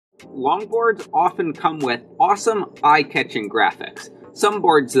Longboards often come with awesome, eye-catching graphics. Some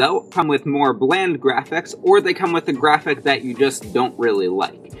boards, though, come with more bland graphics, or they come with a graphic that you just don't really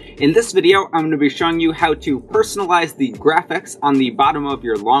like. In this video, I'm going to be showing you how to personalize the graphics on the bottom of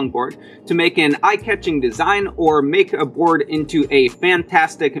your longboard to make an eye-catching design or make a board into a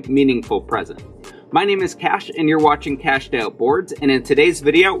fantastic, meaningful present. My name is Cash, and you're watching Cashed Out Boards, and in today's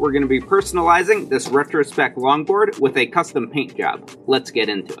video, we're going to be personalizing this Retrospec longboard with a custom paint job. Let's get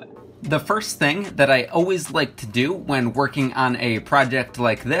into it. The first thing that I always like to do when working on a project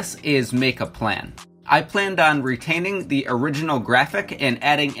like this is make a plan. I planned on retaining the original graphic and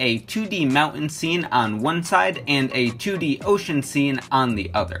adding a 2D mountain scene on one side and a 2D ocean scene on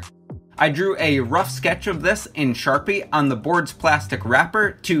the other. I drew a rough sketch of this in Sharpie on the board's plastic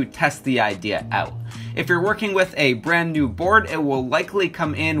wrapper to test the idea out. If you're working with a brand new board, it will likely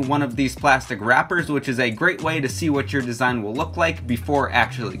come in one of these plastic wrappers, which is a great way to see what your design will look like before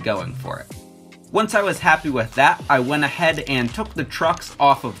actually going for it. Once I was happy with that, I went ahead and took the trucks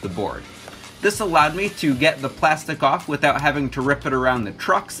off of the board. This allowed me to get the plastic off without having to rip it around the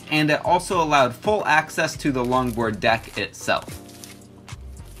trucks, and it also allowed full access to the longboard deck itself.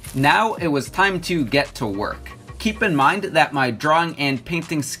 Now it was time to get to work. Keep in mind that my drawing and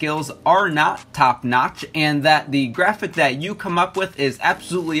painting skills are not top-notch, and that the graphic that you come up with is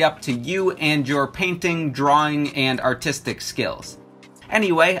absolutely up to you and your painting, drawing, and artistic skills.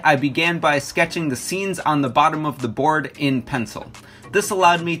 Anyway, I began by sketching the scenes on the bottom of the board in pencil. This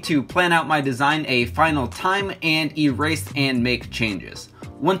allowed me to plan out my design a final time and erase and make changes.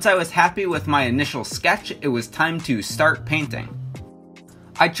 Once I was happy with my initial sketch, it was time to start painting.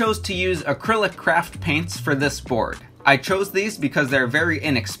 I chose to use acrylic craft paints for this board. I chose these because they're very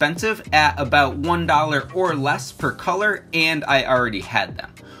inexpensive at about $1 or less per color, and I already had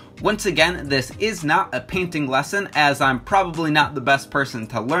them. Once again, this is not a painting lesson, as I'm probably not the best person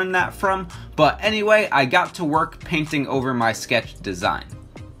to learn that from, but anyway, I got to work painting over my sketch design.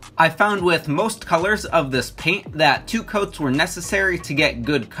 I found with most colors of this paint that 2 coats were necessary to get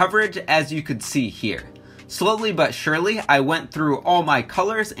good coverage, as you could see here. Slowly but surely, I went through all my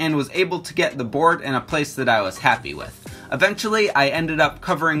colors and was able to get the board in a place that I was happy with. Eventually, I ended up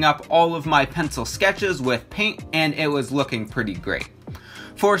covering up all of my pencil sketches with paint, and it was looking pretty great.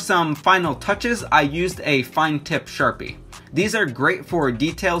 For some final touches, I used a fine tip Sharpie. These are great for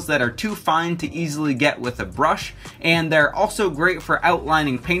details that are too fine to easily get with a brush, and they're also great for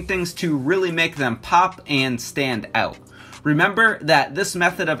outlining paintings to really make them pop and stand out. Remember that this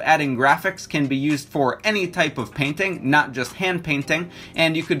method of adding graphics can be used for any type of painting, not just hand painting,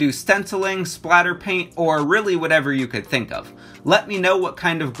 and you could do stenciling, splatter paint, or really whatever you could think of. Let me know what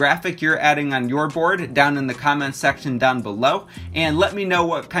kind of graphic you're adding on your board down in the comments section down below, and let me know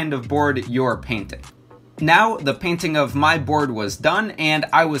what kind of board you're painting. Now, the painting of my board was done, and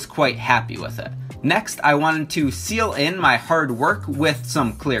I was quite happy with it. Next, I wanted to seal in my hard work with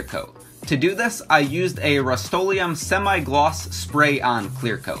some clear coat. To do this, I used a Rust-Oleum semi-gloss spray-on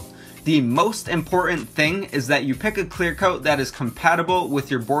clear coat. The most important thing is that you pick a clear coat that is compatible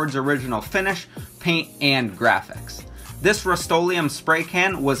with your board's original finish, paint, and graphics. This Rust-Oleum spray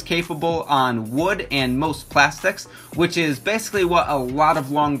can was capable on wood and most plastics, which is basically what a lot of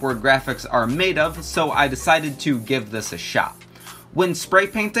longboard graphics are made of, so I decided to give this a shot. When spray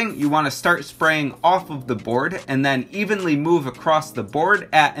painting, you want to start spraying off of the board and then evenly move across the board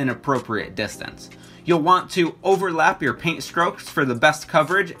at an appropriate distance. You'll want to overlap your paint strokes for the best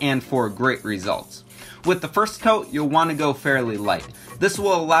coverage and for great results. With the first coat, you'll want to go fairly light. This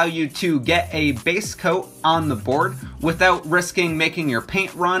will allow you to get a base coat on the board without risking making your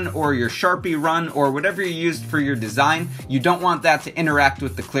paint run or your Sharpie run or whatever you used for your design. You don't want that to interact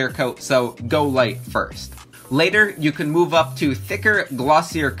with the clear coat, so go light first. Later, you can move up to thicker,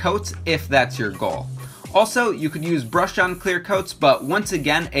 glossier coats if that's your goal. Also, you could use brush-on clear coats, but once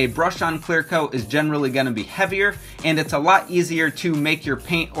again, a brush-on clear coat is generally going to be heavier, and it's a lot easier to make your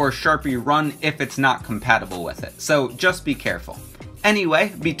paint or Sharpie run if it's not compatible with it, so just be careful.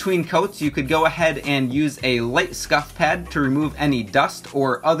 Anyway, between coats, you could go ahead and use a light scuff pad to remove any dust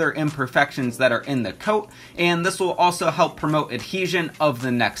or other imperfections that are in the coat, and this will also help promote adhesion of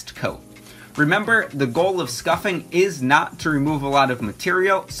the next coat. Remember, the goal of scuffing is not to remove a lot of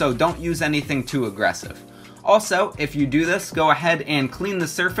material, so don't use anything too aggressive. Also, if you do this, go ahead and clean the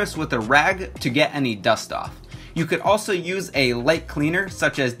surface with a rag to get any dust off. You could also use a light cleaner,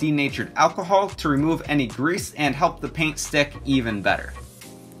 such as denatured alcohol, to remove any grease and help the paint stick even better.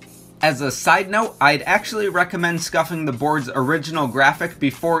 As a side note, I'd actually recommend scuffing the board's original graphic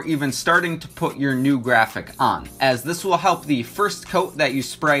before even starting to put your new graphic on, as this will help the first coat that you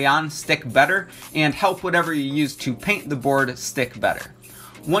spray on stick better and help whatever you use to paint the board stick better.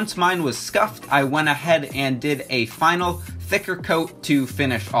 Once mine was scuffed, I went ahead and did a final thicker coat to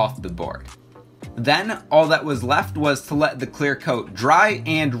finish off the board. Then, all that was left was to let the clear coat dry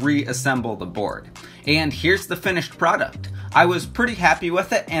and reassemble the board. And here's the finished product. I was pretty happy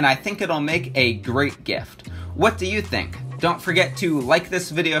with it, and I think it'll make a great gift. What do you think? Don't forget to like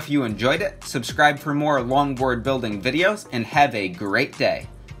this video if you enjoyed it, subscribe for more longboard building videos, and have a great day.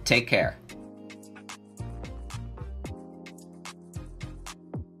 Take care.